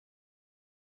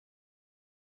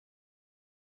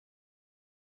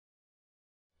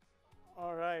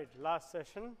All right, last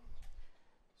session.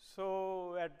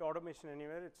 So at Automation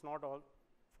Anywhere, it's not all,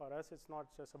 for us, it's not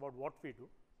just about what we do,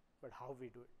 but how we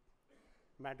do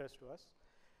it. Matters to us.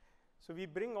 So we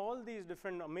bring all these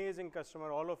different amazing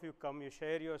customers, all of you come, you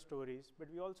share your stories, but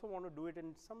we also want to do it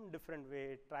in some different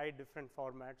way, try different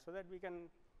formats so that we can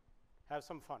have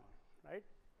some fun, right?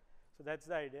 So that's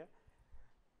the idea.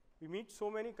 We meet so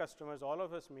many customers, all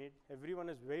of us meet, everyone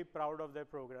is very proud of their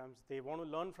programs, they want to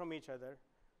learn from each other,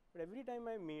 but every time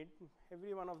I meet,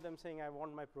 every one of them saying, I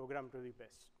want my program to be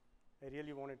best. I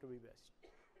really want it to be best.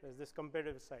 There's this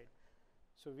competitive side.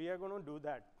 So we are going to do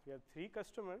that. We have 3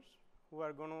 customers who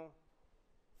are going to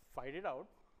fight it out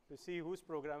to see whose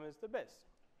program is the best.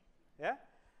 Yeah?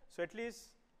 So at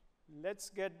least let's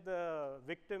get the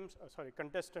victims,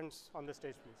 contestants on the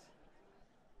stage, please.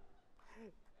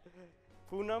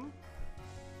 Poonam.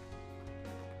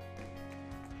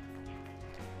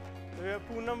 So we have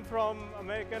Poonam from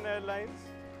American Airlines.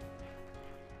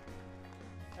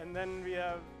 And then we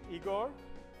have Igor.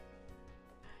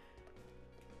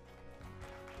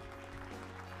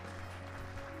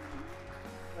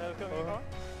 Welcome, Igor.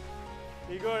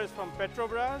 Igor is from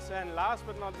Petrobras, and last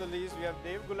but not the least, we have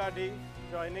Dave Guladi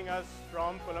joining us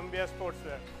from Columbia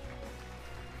Sportswear.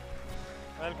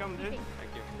 Welcome, Dave.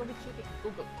 Thank you. I'm going to be cheating.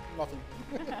 Google. Nothing.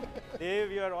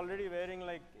 Dave, you are already wearing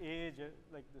like age,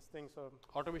 like this thing, so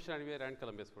Automation Anywhere and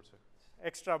Columbia Sportswear.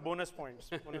 extra bonus points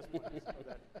for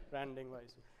that, branding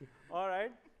wise. All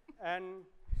right, and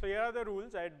so here are the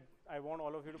rules. I want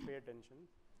all of you to pay attention.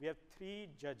 We have 3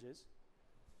 judges.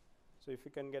 So if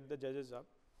you can get the judges up,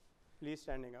 please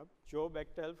standing up. Joe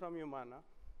Bechtel from Humana,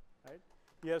 right?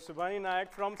 We have Subhani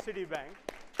Nayak from Citibank,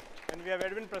 and we have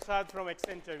Edwin Prasad from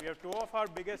Accenture. We have 2 of our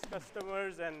biggest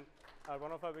customers and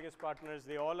one of our biggest partners.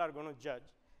 They all are going to judge.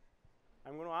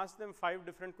 I'm going to ask them 5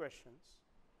 different questions.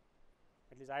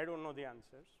 At least I don't know the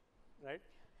answers, right?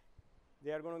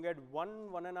 They are going to get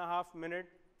 1.5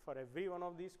 minutes for every one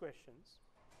of these questions.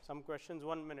 Some questions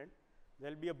 1 minute.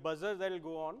 There'll be a buzzer that will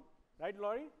go on. Right,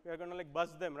 Laurie? We are going to like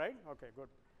buzz them, right? Okay, good.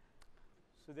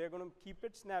 So they're going to keep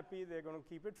it snappy. They're going to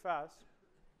keep it fast.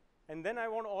 And then I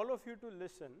want all of you to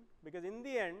listen, because in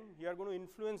the end, you are going to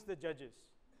influence the judges,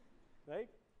 right?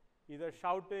 Either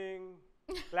shouting,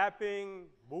 clapping,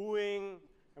 booing.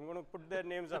 I'm going to put their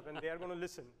names up, and they are going to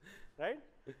listen, right?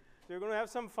 So you're going to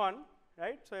have some fun,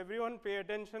 right? So everyone pay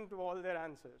attention to all their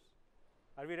answers.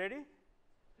 Are we ready?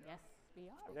 Yes, we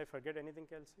are. Did I forget anything,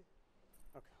 Kelsey?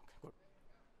 Okay, good.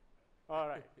 All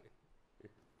right.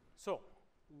 So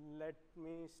let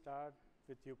me start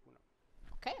with you,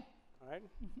 Poonam. Okay. All right.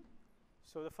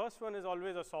 So the first one is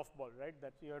always a softball, right?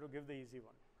 That you have to give the easy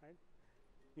one, right?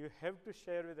 You have to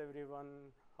share with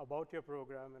everyone about your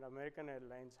program at American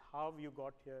Airlines, how you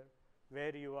got here,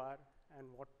 where you are, and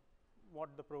what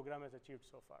the program has achieved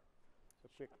so far. So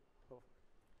quick, go.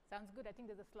 Sounds good. I think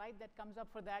there's a slide that comes up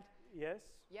for that. Yes.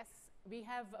 Yes, we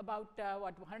have about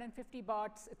 150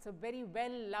 bots. It's a very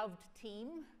well-loved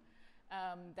team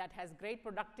that has great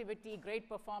productivity, great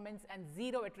performance, and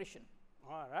 0 attrition.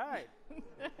 All right.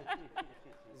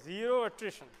 0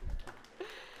 attrition.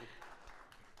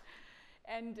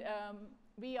 And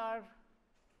we are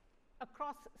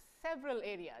across several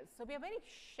areas. So we are very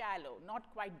shallow, not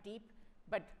quite deep,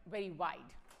 but very wide.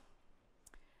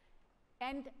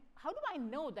 And how do I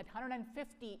know that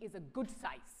 150 is a good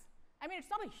size? I mean, it's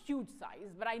not a huge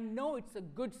size, but I know it's a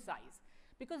good size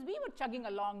because we were chugging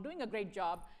along, doing a great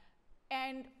job,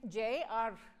 and Jay,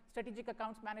 our strategic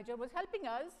accounts manager, was helping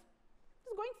us. It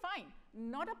was going fine.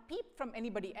 Not a peep from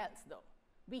anybody else, though.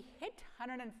 We hit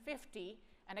 150,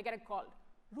 and I get a call.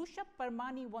 Rushabh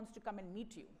Parmani wants to come and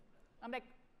meet you. I'm like,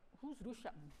 who's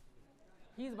Rushabh?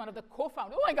 He's one of the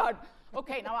co-founders. Oh my God.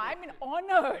 Okay, now I'm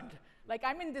honored. Like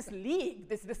I'm in this league,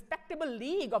 this respectable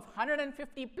league of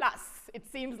 150 plus, it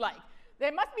seems like.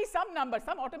 There must be some number,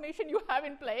 some automation you have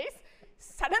in place.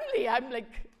 Suddenly I'm like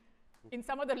in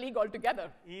some other league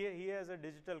altogether. He has a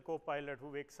digital co-pilot who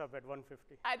wakes up at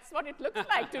 1:50. That's what it looks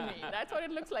like to me. That's what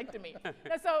it looks like to me.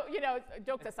 Now, so, you know,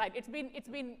 jokes aside, it's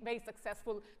been very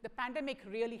successful. The pandemic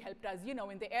really helped us. You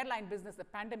know, in the airline business, the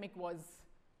pandemic was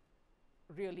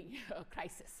really a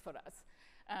crisis for us.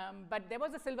 But there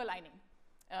was a silver lining.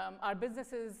 Our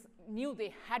businesses knew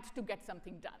they had to get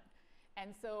something done.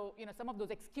 And so, you know, some of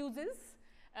those excuses,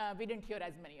 we didn't hear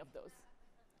as many of those.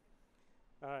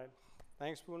 All right.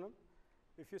 Thanks, Poonam.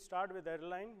 If you start with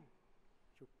airline,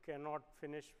 you cannot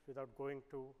finish without going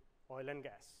to oil and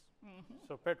gas.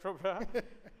 So Petrobras,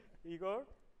 Igor,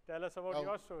 tell us about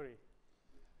your story.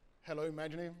 Hello,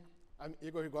 Imagine. I'm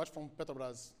Igor Rigotti from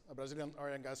Petrobras, a Brazilian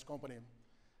oil and gas company.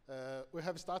 We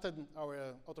have started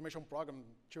our automation program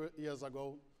 2 years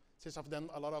ago. Since of them,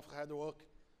 a lot of hard work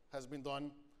has been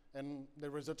done, and the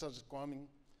results are coming.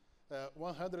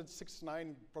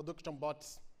 169 production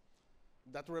bots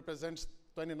that represents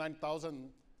 29,000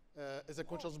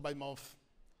 executions by month.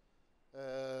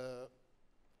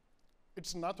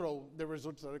 It's natural the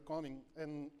results are coming,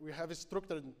 and we have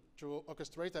structured to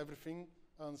orchestrate everything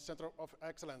on Center of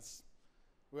Excellence.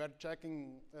 We are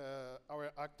checking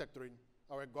our architecture,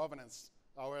 our governance,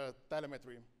 our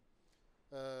telemetry.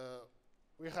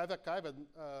 We have archived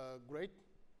great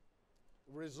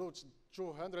results,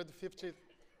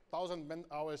 250,000 man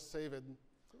hours saved.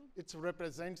 It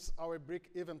represents our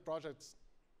break-even project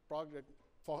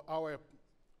for our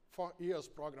 4 years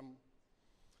program.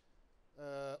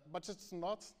 But it's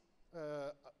not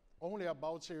only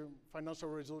about financial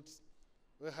results.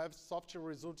 We have software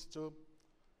results too.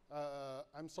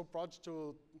 I'm so proud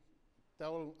to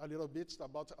tell a little bit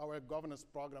about our governance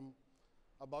program,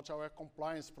 about our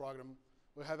compliance program.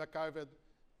 We have archived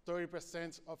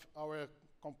 30% of our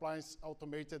compliance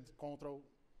automated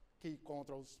key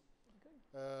controls.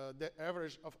 Okay. The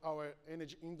average of our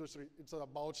energy industry is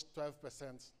about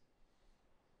 12%.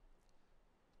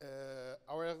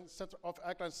 Our Center of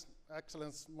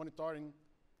Excellence monitoring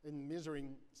and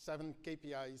measuring 7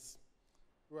 KPIs.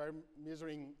 We are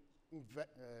measuring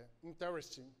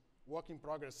interesting, work in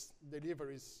progress,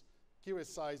 deliveries,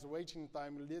 QSIs, waiting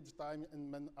time, lead time,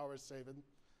 and man hours saved.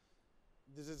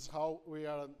 This is how we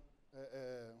are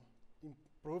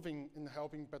improving and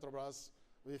helping Petrobras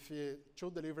with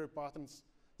 2 delivery partners,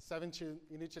 70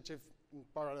 initiatives in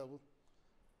parallel.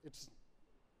 It's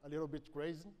a little bit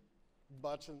crazy,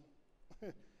 but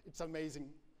it's amazing.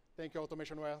 Thank you,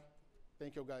 AutomationWare.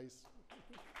 Thank you, guys.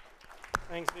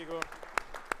 Thanks, Igor.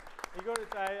 Igor,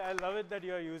 I love it that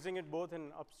you are using it both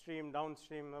in upstream,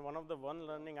 downstream. One of the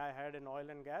learning I had in oil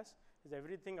and gas is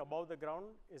everything above the ground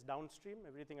is downstream,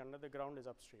 everything under the ground is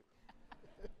upstream.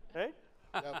 Right?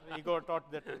 Yep. Igor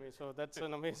taught that to me, so that's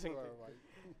an amazing thing. Right.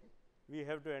 We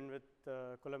have to end with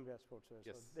Columbia Sportswear.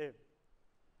 Yes. So, Dave.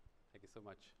 Thank you so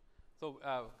much. So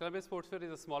Columbia Sportswear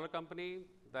is a smaller company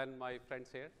than my friends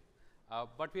here,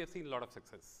 but we have seen a lot of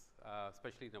success,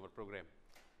 especially in our program.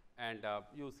 And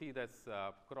you see this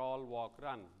crawl, walk,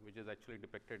 run, which is actually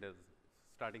depicted as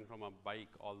starting from a bike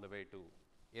all the way to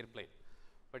airplane.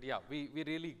 But yeah, we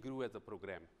really grew as a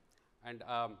program. And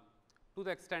to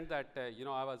the extent that,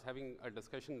 I was having a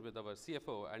discussion with our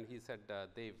CFO, and he said,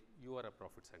 Dave, you are a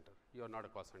profit center. You are not a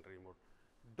cost center anymore.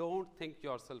 Don't think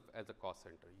yourself as a cost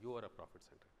center. You are a profit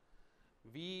center.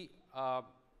 We,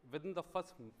 within the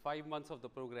first 5 months of the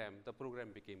program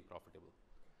became profitable.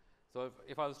 So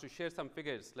if I was to share some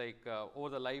figures, like over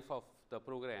the life of the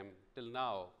program till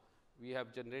now, we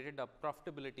have generated a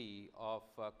profitability of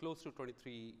close to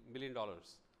 $23 million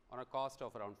on a cost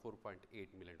of around $4.8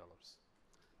 million.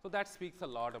 So that speaks a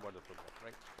lot about the program,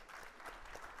 right?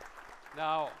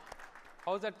 Now,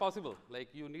 how is that possible? Like,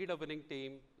 you need a winning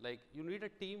team. Like, you need a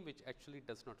team which actually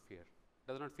does not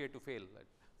fear to fail. Like,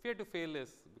 fear to fail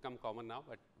is become common now,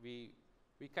 but we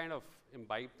kind of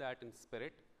imbibe that in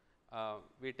spirit.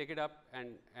 We take it up,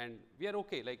 and we are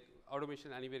okay. Like,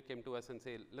 Automation Anywhere came to us and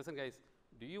say, listen guys,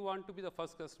 do you want to be the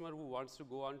first customer who wants to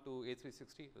go on to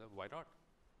A360? Why not?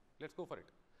 Let's go for it.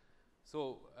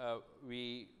 So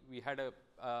we had a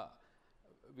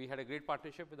great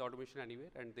partnership with Automation Anywhere,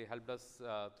 and they helped us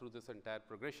through this entire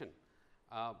progression.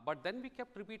 But then we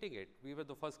kept repeating it. We were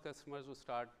the first customers who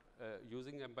start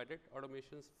using embedded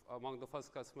automations, among the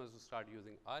first customers who start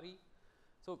using RE.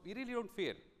 So we really don't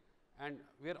fear. And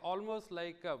we are almost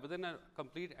like within a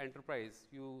complete enterprise,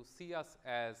 you see us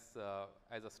as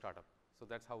a startup. So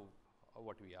that's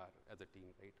what we are as a team,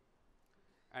 right?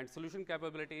 And solution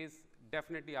capabilities,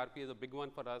 definitely RP is a big one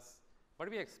for us, but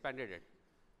we expanded it,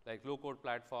 like low-code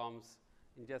platforms,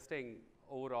 ingesting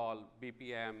overall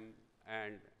BPM,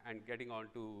 and getting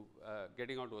onto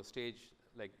a stage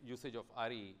like usage of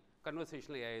RE.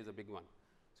 Conversational AI is a big one.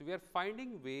 So we are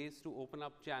finding ways to open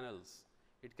up channels.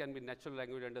 It can be natural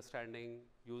language understanding,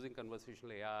 using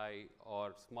conversational AI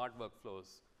or smart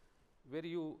workflows, where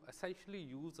you essentially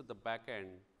use at the back end,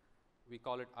 we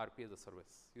call it RP as a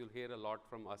service. You'll hear a lot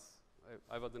from us.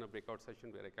 I was in a breakout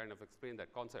session where I kind of explained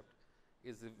that concept,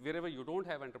 is wherever you don't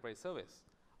have enterprise service,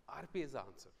 RP is the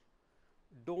answer.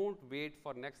 Don't wait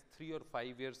for next 3 or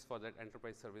 5 years for that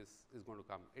enterprise service is going to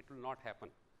come. It will not happen.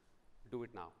 Do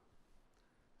it now.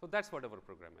 So that's what our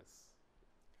program is.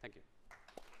 Thank you.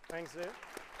 Thanks, Dave.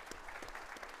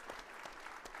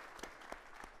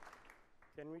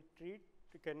 Can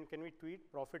we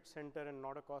tweet profit center and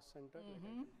not a cost center?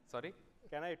 Mm-hmm. Sorry?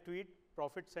 Can I tweet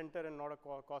profit center and not a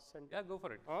cost center? Yeah, go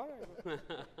for it. All right.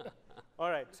 All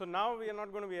right. so now we are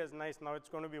not going to be as nice. Now it's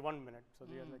going to be 1 minute. So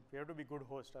we are like, we have to be good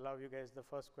host. Allow you guys the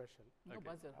first question. No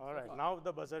buzzer. All right, now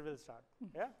the buzzer will start.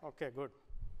 Yeah? Okay, good.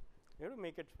 You have to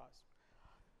make it fast.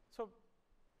 So,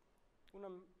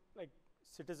 like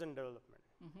citizen development,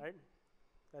 right?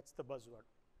 That's the buzzword.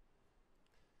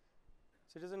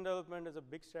 Citizen development is a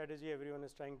big strategy everyone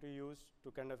is trying to use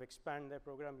to kind of expand their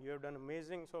program. You have done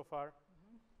amazing so far.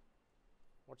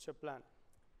 What's your plan?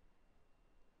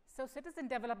 So citizen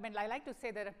development, I like to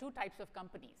say there are two types of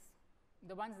companies.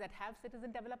 The ones that have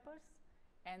citizen developers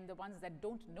and the ones that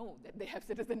don't know that they have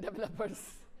citizen developers.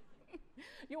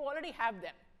 You already have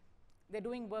them. They're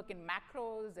doing work in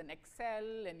macros and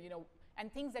Excel and,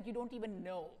 and things that you don't even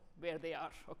know where they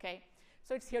are, okay?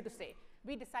 So it's here to stay.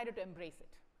 We decided to embrace it.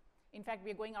 In fact,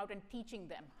 we're going out and teaching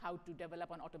them how to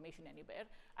develop on Automation Anywhere.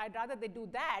 I'd rather they do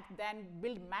that than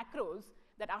build macros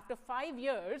that after 5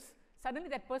 years, suddenly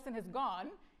that person has gone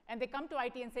and they come to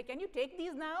IT and say, can you take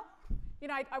these now?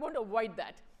 I want to avoid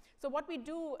that. So what we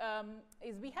do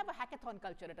is we have a hackathon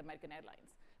culture at American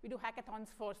Airlines. We do hackathons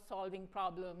for solving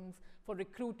problems, for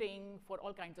recruiting, for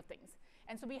all kinds of things.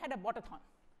 And so we had a botathon.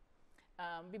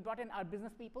 We brought in our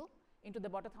business people into the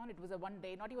botathon. It was a 1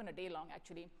 day, not even a day long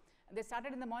actually. They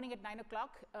started in the morning at 9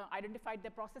 o'clock, identified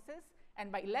their processes, and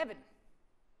by 11,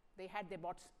 they had their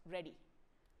bots ready,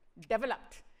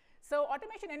 developed. So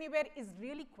Automation Anywhere is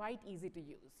really quite easy to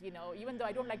use. Even though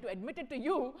I don't like to admit it to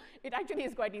you, it actually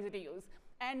is quite easy to use.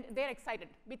 And they're excited.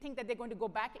 We think that they're going to go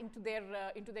back into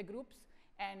their groups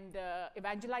and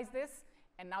evangelize this,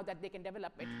 and now that they can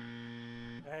develop it.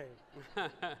 Hey.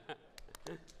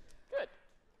 Good.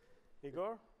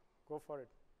 Igor, go for it.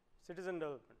 Citizen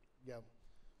development. Yeah.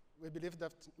 We believe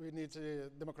that we need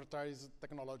to democratize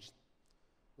technology.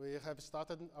 We have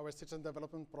started our citizen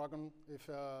development program with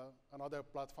another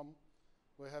platform.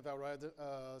 We have already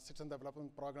a citizen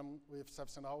development program with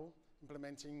ServiceNow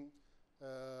implementing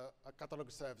a catalog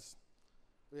service.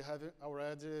 We have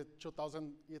already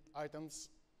 2,000 items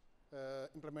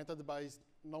implemented by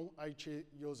non-IT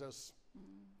users.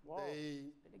 Wow.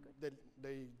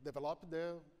 They develop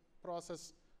their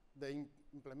process, they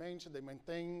implement, they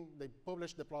maintain, they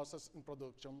publish the process in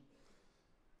production.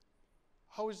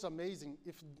 How is amazing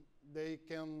if they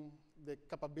can, the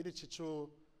capability to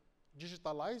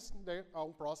digitalize their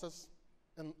own process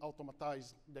and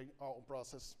automatize their own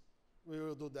process. We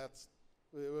will do that.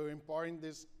 We will empowering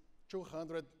these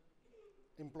 200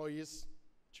 employees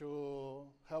to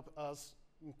help us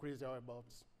increase our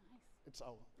bots. Nice. It's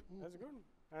all. That's good.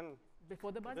 And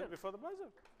Before the buzzer. before the buzzer.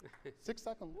 6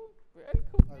 seconds. Very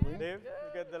cool. I win. Dave,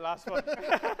 you get the last one.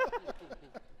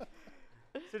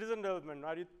 Citizen development.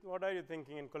 What are you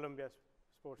thinking in Columbia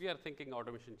Sports? We are thinking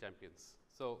automation champions.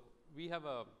 So we have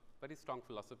a very strong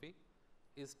philosophy,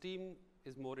 is team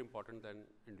is more important than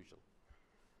individual.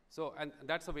 So, and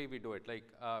that's the way we do it. Like,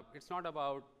 it's not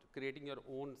about creating your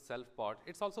own self-bot.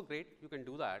 It's also great, you can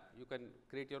do that. You can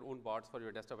create your own bots for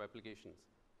your desktop applications.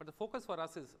 But the focus for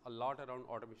us is a lot around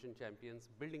automation champions,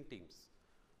 building teams.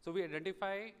 So we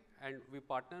identify and we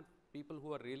partner people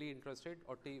who are really interested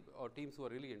or teams who are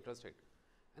really interested.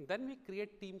 And then we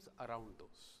create teams around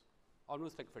those,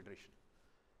 almost like federation.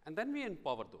 And then we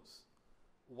empower those.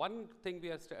 One thing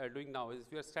we are doing now is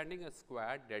we are standing a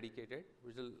squad dedicated,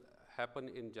 which will happen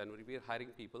in January. We are hiring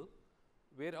people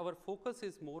where our focus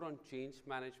is more on change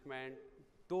management.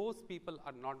 Those people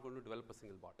are not going to develop a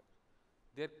single bot.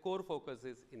 Their core focus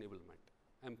is enablement,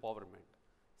 empowerment,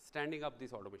 standing up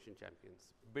these automation champions,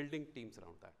 building teams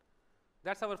around that.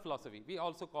 That's our philosophy. We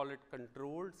also call it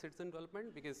controlled citizen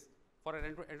development because for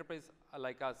an enterprise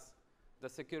like us, the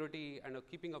security and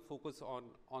keeping a focus on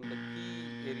the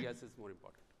key areas is more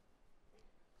important.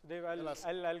 Dave,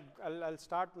 I'll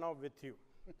start now with you.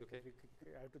 Okay.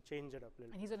 I have to change it up a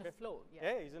little. And he's on a flow.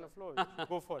 Yeah, he's in a flow.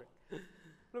 Go for it.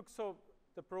 Look, so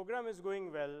the program is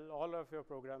going well. All of your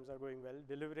programs are going well,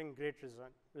 delivering great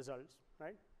results,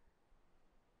 right?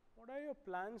 What are your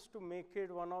plans to make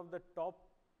it one of the top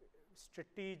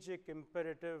strategic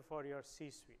imperative for your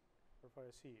C-suite or for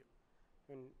your CEO?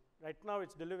 I mean, right now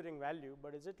it's delivering value,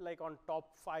 but is it like on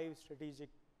top 5 strategic?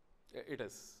 It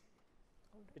is.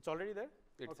 It's already there?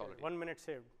 It's okay. already. 1 minute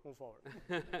saved. Move forward.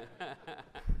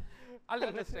 I'll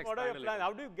just expand what are your a little. plans?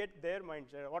 How do you get their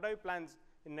mindset? What are your plans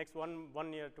in next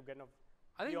one year to get up?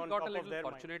 I think be we on got top a of little their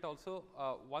mind? fortunate also.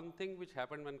 One thing which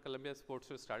happened when Columbia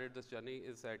Sportswear started this journey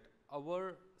is that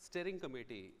our steering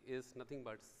committee is nothing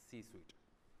but C-suite.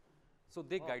 So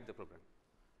they guide the program.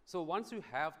 So once you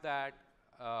have that,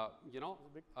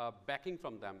 backing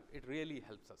from them, it really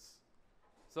helps us.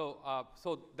 So,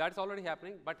 so that's already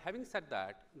happening. But having said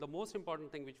that, the most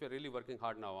important thing which we're really working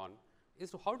hard now on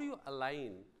is to how do you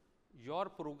align your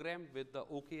program with the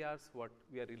OKRs, what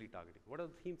we are really targeting. What are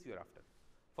the themes you're after?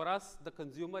 For us, the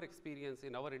consumer experience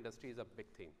in our industry is a big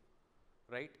theme,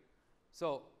 right?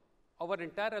 So our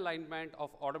entire alignment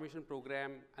of automation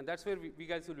program, and that's where we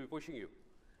guys will be pushing you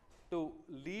to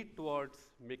lead towards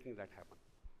making that happen.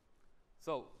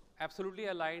 So absolutely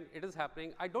aligned, it is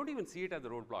happening. I don't even see it as a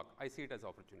roadblock. I see it as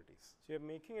opportunities. So you're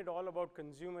making it all about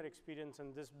consumer experience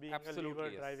and this being Absolutely, a lever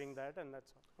yes. driving that, and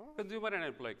that's all. Oh, Consumer and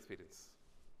employee experience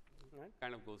right.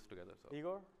 kind of goes together. So.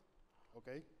 Igor?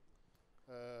 Okay.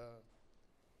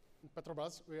 In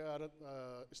Petrobras, we are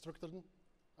structured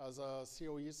as a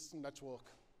COEs network.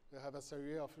 We have a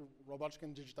series of robotic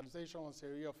and digitalization, a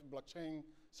series of blockchain,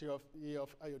 series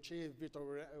of IoT,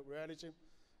 virtual reality,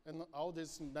 and all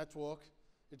this network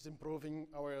is improving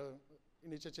our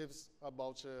initiatives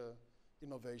about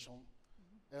innovation.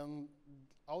 And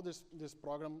all this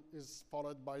program is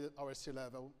followed by our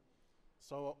C-level.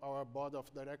 So our board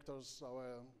of directors,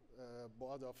 our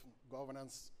board of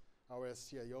governance, our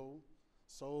CIO.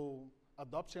 So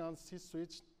adoption on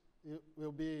C-suite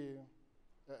will be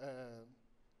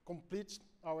complete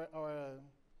our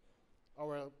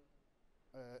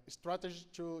strategy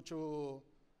to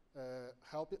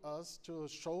help us to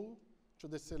show to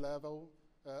the C-level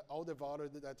all the value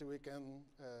that we can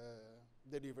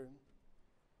deliver.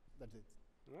 That's it.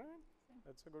 All right.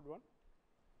 That's a good one.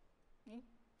 Me?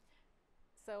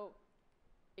 So,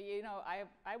 you know,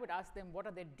 I would ask them what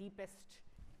are their deepest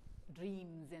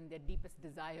dreams and their deepest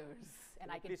desires,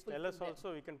 and I can please tell us fulfill them.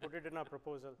 also, we can put it in our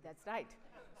proposal. That's right.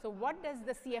 So what does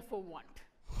the CFO want?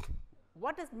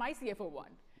 What does my CFO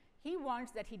want? He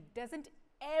wants that he doesn't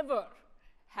ever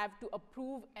have to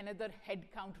approve another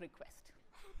headcount request.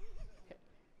 Okay.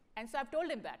 And so I've told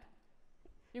him that.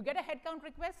 You get a headcount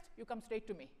request, you come straight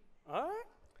to me. All right.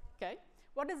 Okay.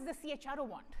 What does the CHRO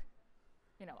want?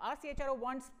 You know, our CHRO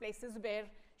wants places where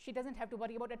she doesn't have to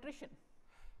worry about attrition.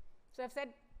 So I've said,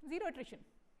 0 attrition.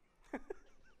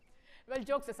 Well,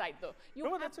 jokes aside, though,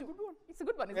 No, that's a good one. It's a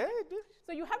good one, isn't Yeah, it? it is.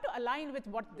 So you have to align with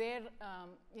what their,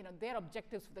 you know, their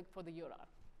objectives for the year are.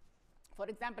 For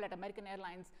example, at American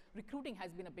Airlines, recruiting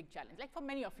has been a big challenge, like for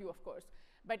many of you, of course.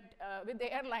 But with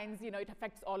the airlines, you know, it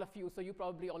affects all of you, so you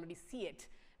probably already see it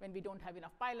when we don't have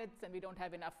enough pilots and we don't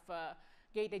have enough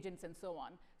gate agents and so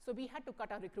on. So we had to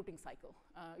cut our recruiting cycle.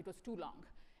 It was too long.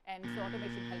 And so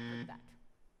automation helped with that.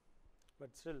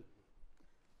 But still,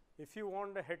 if you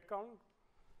want a head count,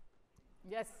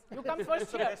 Yes, you come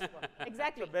first here.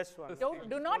 Exactly. the best one.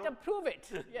 Do not approve it.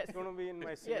 Yes. It's going to be in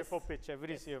my CFO Yes. pitch,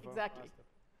 every Yes, CFO. exactly. asks that.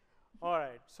 All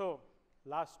right, so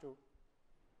last two.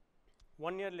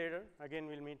 1 year later, again,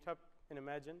 we'll meet up in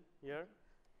Imagine here.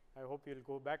 I hope you'll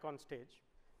go back on stage.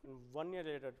 And 1 year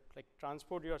later, like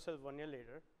transport yourself 1 year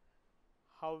later,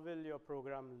 how will your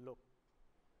program look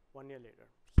 1 year later?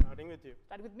 Starting with you,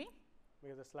 Start with me.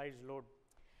 because the slides load.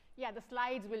 Yeah, the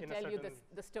slides will In a tell you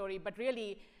certain- the story, but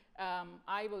really,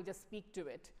 I will just speak to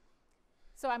it.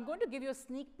 So I'm going to give you a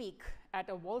sneak peek at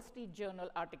a Wall Street Journal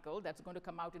article that's going to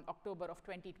come out in October of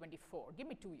 2024. Give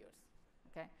me 2 years,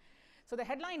 okay? So the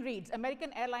headline reads,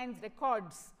 American Airlines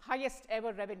records highest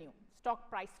ever revenue. Stock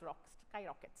price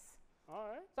skyrockets. All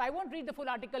right. So I won't read the full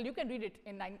article. You can read it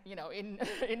in,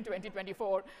 in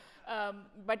 2024.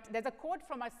 But there's a quote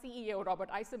from our CEO, Robert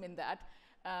Isom, in that.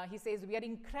 He says, we are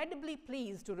incredibly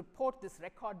pleased to report this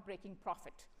record-breaking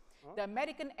profit. The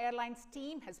American Airlines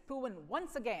team has proven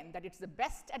once again that it's the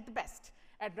best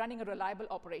at running a reliable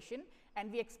operation,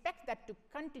 and we expect that to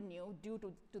continue due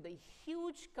to the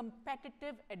huge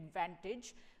competitive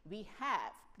advantage we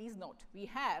have, please note, we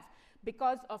have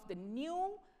because of the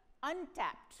new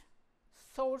untapped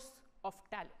source of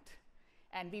talent.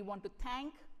 And we want to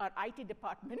thank our IT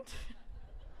department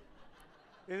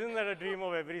Isn't that a dream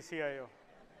of every CIO?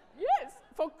 yes,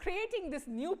 for creating this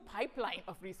new pipeline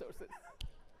of resources.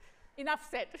 Enough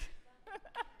said.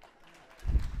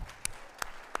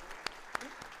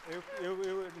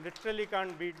 You literally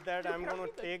can't beat that. I'm can't going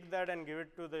beat to that. take that and give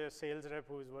it to the sales rep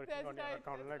who's working That's on your right,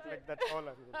 account. that's Like right. that's all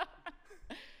I'm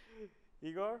doing.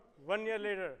 Igor, 1 year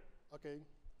later, Okay,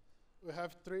 we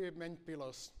have 3 main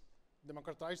pillars.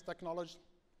 Democratize technology.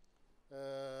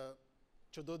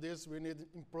 To do this, we need to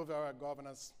improve our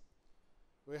governance.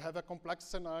 We have a complex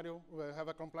scenario, we have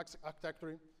a complex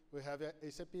architecture. We have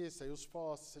ACP,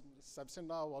 Salesforce,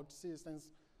 ServiceNow, OutSystems,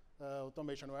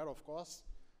 AutomationWare, of course.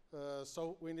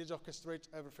 So we need to orchestrate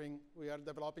everything. We are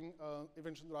developing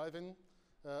event-driven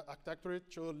architecture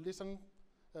to listen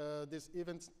these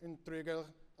events and trigger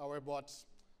our bots.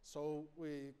 So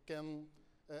we can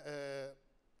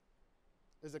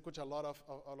execute a lot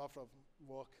of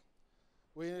work.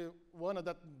 We want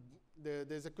that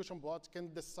the execution bot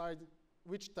can decide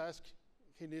which task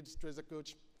he needs to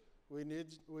execute.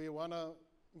 We want to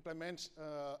implement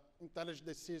intelligent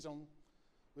decision.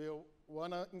 We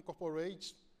want to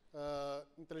incorporate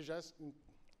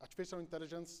artificial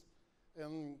intelligence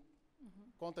and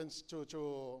contents to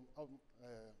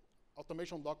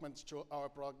automation documents to our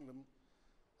program.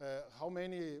 How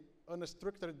many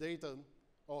unstructured data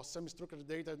or semi-structured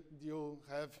data do you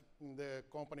have in the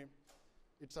company?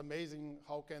 It's amazing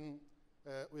how can,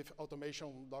 with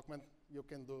automation document, you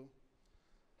can do.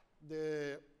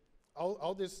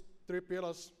 All these three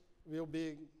pillars will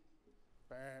be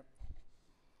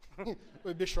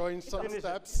we'll be showing some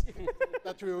steps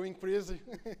that will increase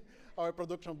our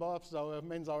production bots, our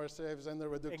mains, our saves, and the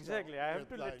reduction. Exactly. I have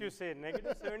to let you say,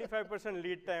 negative 75%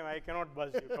 lead time, I cannot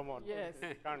buzz you. Come on. Yes.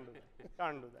 Can't do that.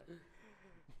 Can't do that.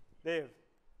 Dave,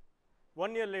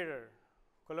 1 year later,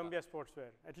 Columbia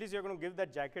Sportswear. At least you're going to give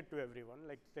that jacket to everyone.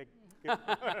 Give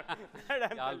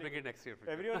I'll bring it next year.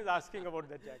 Everyone is asking about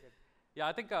that jacket. Yeah,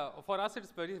 I think for us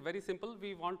it's very simple.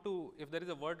 We want to, if there is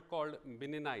a word called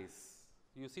minionize,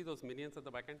 you see those minions at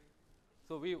the back end?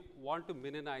 So we want to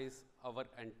minionize our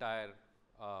entire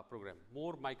program,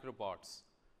 more microbots.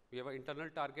 We have an internal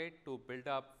target to build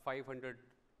up 500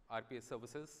 RPA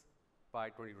services by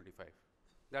 2025.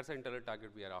 That's the internal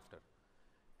target we are after.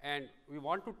 And we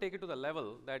want to take it to the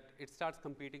level that it starts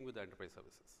competing with the enterprise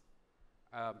services.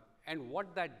 And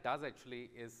what that does actually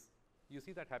is, you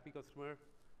see that happy customer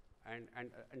and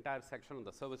entire section on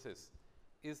the services,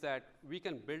 is that we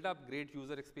can build up great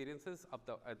user experiences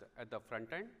at the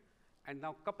front end, and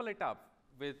now couple it up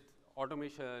with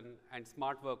automation and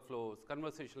smart workflows,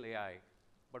 conversational AI.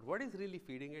 But what is really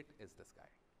feeding it is this guy,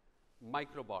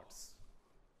 microbots.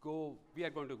 We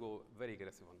are going to go very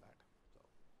aggressive on that.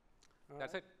 So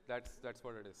that's it. That's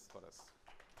what it is for us.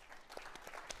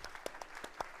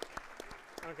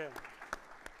 Okay.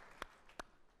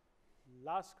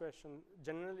 Last question.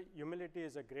 Generally, humility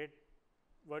is a great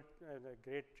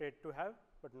great trait to have,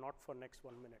 but not for next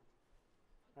 1 minute,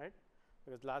 right?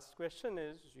 Because last question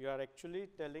is, you are actually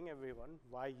telling everyone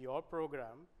why your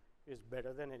program is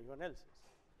better than anyone else's,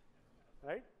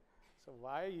 right? So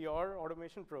why your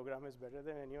automation program is better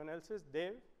than anyone else's?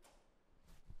 Dave,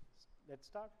 let's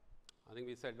start. I think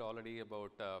we said already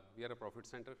about we are a profit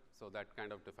center, so that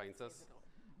kind of defines us.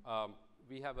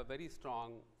 We have a very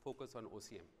strong focus on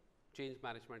OCM. Change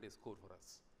management is core for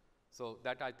us. So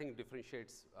that I think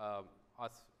differentiates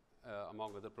us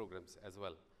among other programs as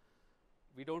well.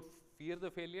 We don't fear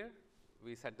the failure.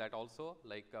 We said that also,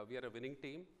 like we are a winning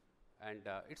team, and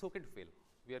it's okay to fail.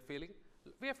 We are failing.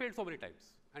 We have failed so many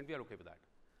times, and we are okay with that.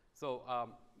 So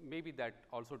maybe that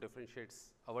also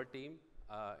differentiates our team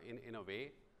in a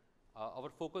way. Our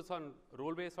focus on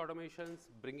role-based automations,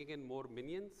 bringing in more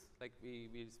minions, like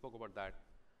we spoke about that.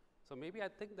 So maybe I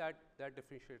think that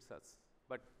differentiates us.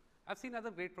 But I've seen other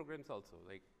great programs also.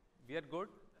 Like we are good,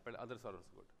 but others are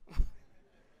also good.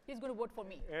 He's going to vote for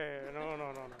me.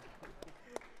 No.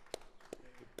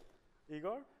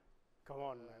 Igor, come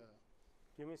on, man.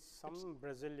 Give me some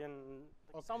Brazilian,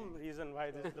 some reason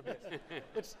why this is the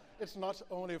best. It's not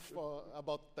only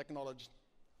about technology.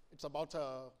 It's about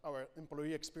our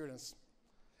employee experience.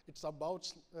 It's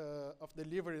about of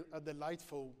delivering a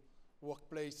delightful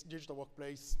workplace, digital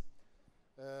workplace.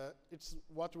 It's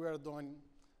what we are doing.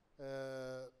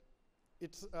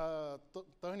 It's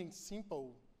turning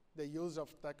simple the use of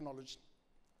technology.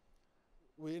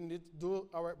 We need to do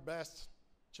our best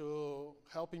to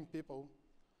helping people,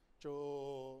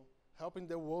 to helping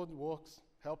the world works,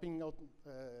 helping out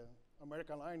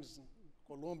American Airlines,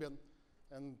 Colombian,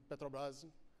 and Petrobras.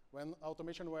 When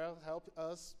automation will help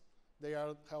us, they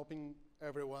are helping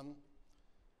everyone.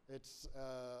 It's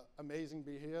amazing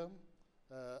to be here.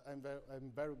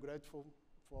 I'm very grateful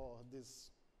for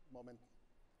this moment.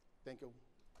 Thank you.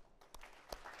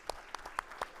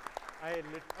 I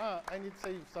need to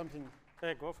say something.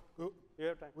 Hey, go. You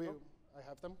have time. Go. I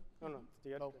have them? No.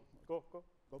 No. Go.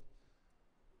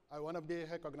 I want to be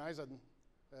recognized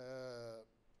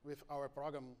with our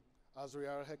program as we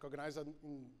are recognized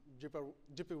in deep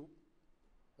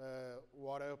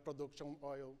water production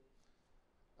oil.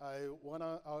 I want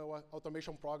our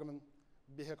automation program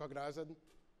be recognized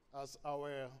as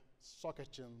our soccer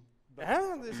team.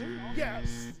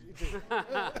 Yes!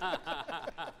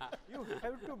 You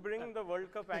have to bring the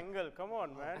World Cup angle. Come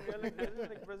on, man. You're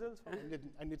like Brazil's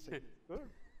fan. I need to say. Good.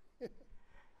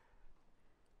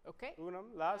 Okay.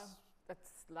 Poonam, last.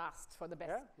 That's last for the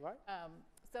best. Yeah, why?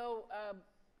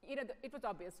 It was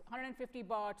obvious. 150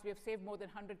 bots. We have saved more than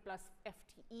 100 plus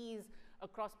FTEs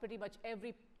across pretty much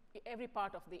every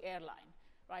part of the airline.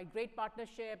 Right? Great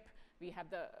partnership. We have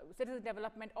the citizen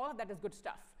development. All of that is good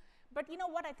stuff. But you know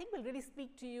what I think will really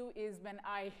speak to you is when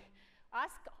I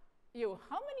ask you,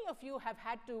 how many of you have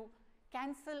had to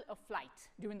cancel a flight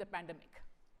during the pandemic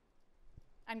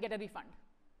and get a refund?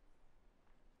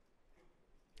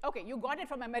 Okay, you got it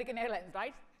from American Airlines,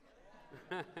 right?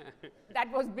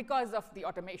 That was because of the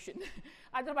automation.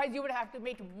 Otherwise, you would have to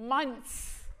wait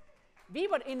months. We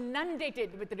were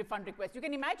inundated with refund requests. You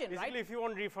can imagine, Basically, right? if you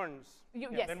want refunds,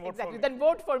 Yes, then vote exactly. for me. Then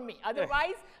vote for me.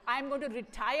 Otherwise, I'm going to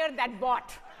retire that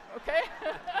bot. Okay?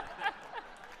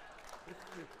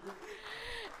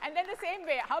 And then the same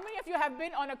way, how many of you have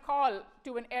been on a call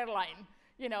to an airline,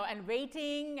 and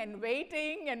waiting and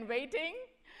waiting and waiting?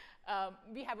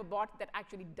 We have a bot that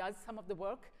actually does some of the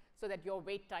work so that your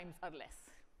wait times are less.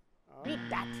 Beat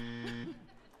that.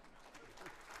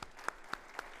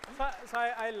 So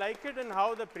I like it in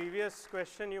how the previous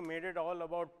question you made it all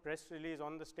about press release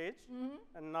on the stage,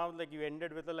 and now like you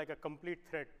ended with a complete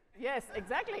threat. Yes,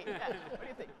 exactly. Yeah. What do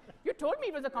you think? You told me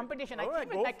it was a competition. All I right,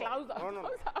 came with go my for it. claws No.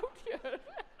 out here.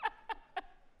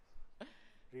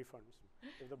 Refunds.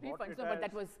 If the bot Refunds. No, but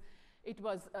that was,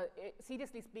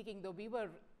 seriously speaking though, we were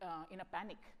in a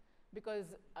panic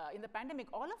because in the pandemic,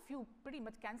 all of you pretty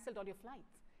much cancelled all your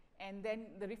flights. And then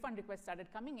the refund requests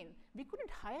started coming in. We couldn't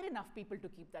hire enough people to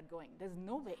keep that going. There's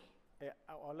no way. Yeah,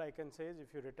 all I can say is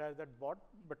if you retire that bot,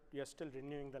 but you're still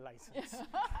renewing the license.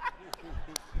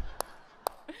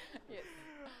 Yes.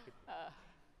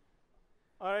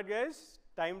 All right, guys,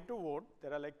 time to vote.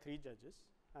 There are like 3 judges.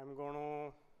 I'm going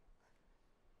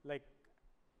to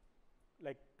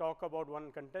talk about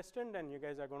one contestant, and you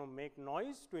guys are going to make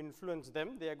noise to influence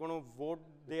them. They are going to vote.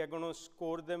 They are going to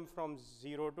score them from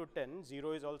 0 to 10.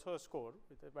 0 is also a score,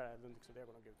 but I don't think so. They are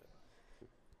going to give that.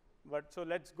 But so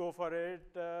let's go for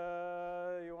it.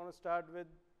 You want to start with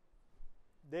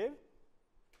Dev?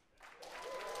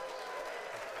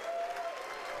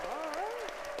 All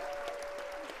right.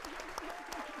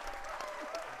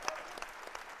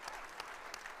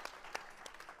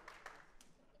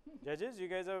 Judges, you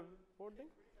guys are voting?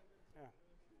 Yeah.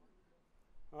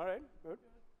 All right, good.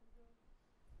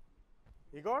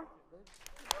 Igor?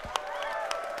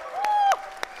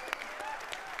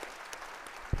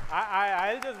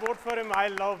 I'll just vote for him. I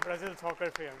love Brazil soccer.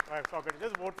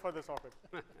 Just vote for the soccer.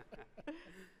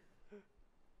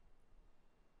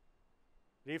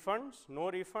 Refunds?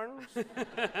 No refunds?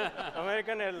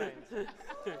 American Airlines.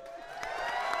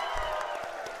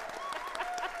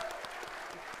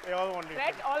 They all want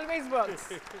That refunds. always works.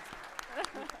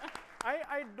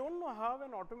 I don't know how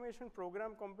an automation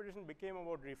program competition became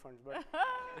about refunds, but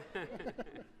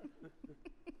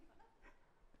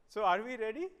so are we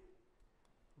ready?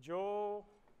 Joe,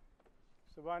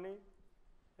 Subhani,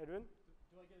 Edwin?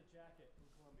 Do I get a jacket from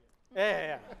Colombia?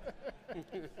 Yeah.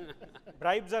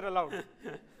 Bribes are allowed.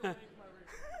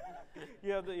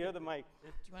 You have the mic. Do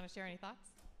you want to share any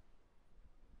thoughts?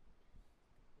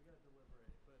 We got to deliberate,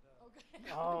 but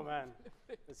Okay. Oh man,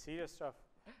 it's serious stuff.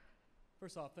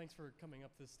 first off, thanks for coming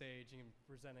up to the stage and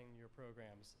presenting your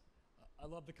programs. I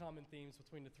love the common themes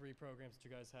between the 3 programs that you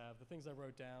guys have. The things I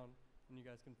wrote down, and you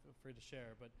guys can feel free to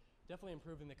share, but definitely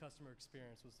improving the customer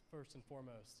experience was first and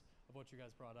foremost of what you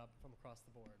guys brought up from across the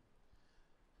board.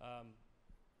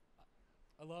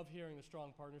 I love hearing the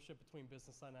strong partnership between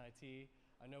business and IT.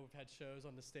 I know we've had shows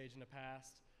on the stage in the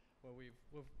past where we've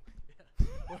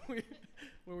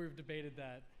debated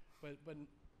that, but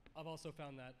I've also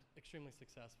found that extremely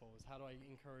successful. Is how do I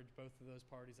encourage both of those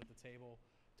parties at the table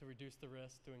to reduce the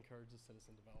risk, to encourage the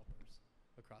citizen developers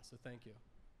across. So thank you.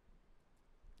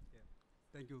 Yeah,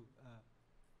 thank you.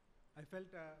 I felt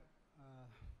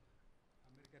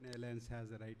American Airlines has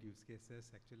the right use cases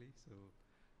actually. So,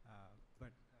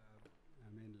 but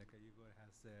I mean, like Igor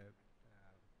has the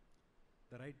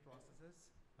right processes.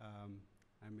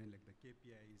 I mean, like the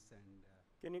KPIs and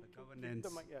Can you the keep governance.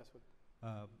 the mic? Yeah, so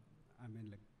I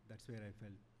mean, like that's where I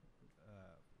felt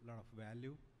a lot of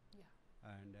value. Yeah.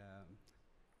 And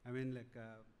I mean, like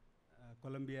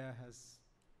Colombia has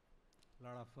a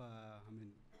lot of, I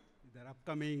mean, they're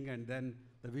upcoming, and then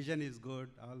the vision is good,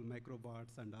 all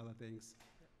microbots and other things.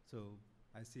 So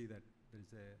I see that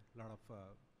there's a lot of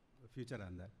future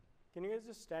on that. can you guys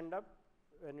just stand up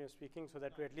when you're speaking so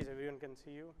that way at least everyone can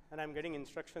see you? And I'm getting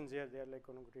instructions here. They're like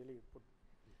going to really put.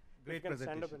 Great You can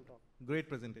stand up presentation. and talk. Great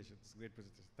presentations. Great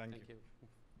presentations. Thank you.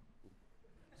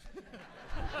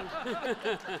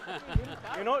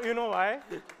 You know why?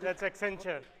 That's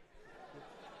Accenture.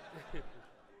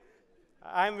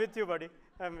 I'm with you, buddy.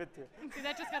 I'm with you. See,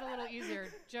 that just got a little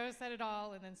easier. Joe said it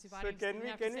all, and then Subhani So didn't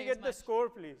have to can we say get as the much. score,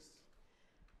 please?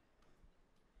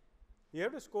 You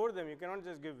have to score them. You cannot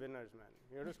just give winners, man.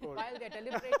 You have to score them. While they're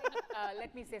deliberating,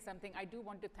 let me say something. I do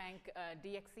want to thank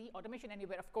DXC, Automation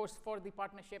Anywhere, of course, for the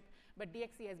partnership, but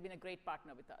DXC has been a great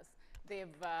partner with us.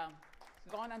 They've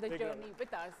gone on the journey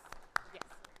with us. Yes.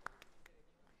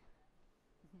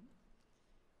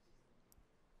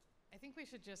 I think we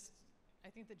should just, I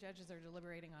think the judges are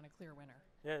deliberating on a clear winner.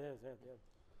 Yeah.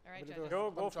 All right, But it judges.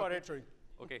 Go was for it. tree.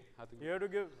 Okay, I think You have to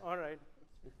give. All right.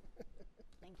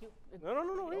 Thank you.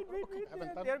 No. Wait.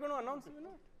 Haven't They are going to announce the winner.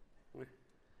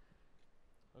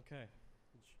 Okay.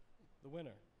 The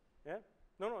winner. Yeah.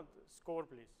 No. Score,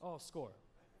 please. Oh, score.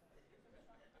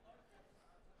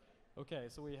 Okay,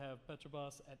 so we have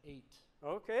Petrobras at 8.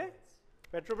 Okay.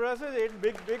 Petrobras is 8.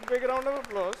 Big round of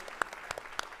applause.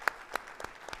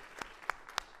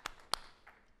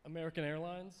 American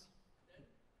Airlines?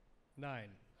 9.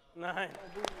 9.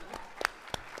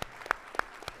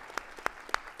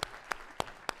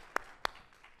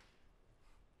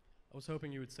 I was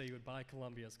hoping you would say you would buy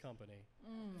Columbia's company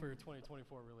for your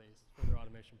 2024 release for their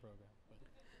automation program. But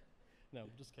no,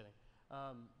 just kidding.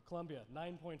 Columbia,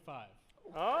 9.5.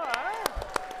 All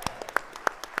right.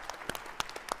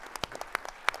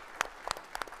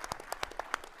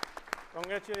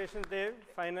 Congratulations, Dave.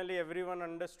 Finally, everyone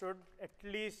understood at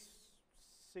least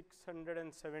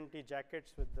 670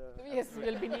 jackets with the. Yes,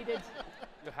 will be needed.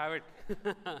 you have it.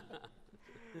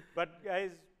 But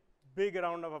guys, big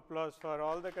round of applause for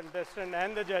all the contestants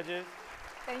and the judges.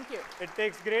 Thank you. It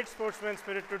takes great sportsman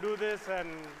spirit to do this, and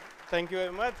thank you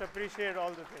very much. Appreciate all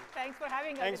the things. Thanks for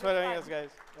having us. Thanks It for was having fun. us,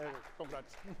 guys.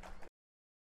 Congrats.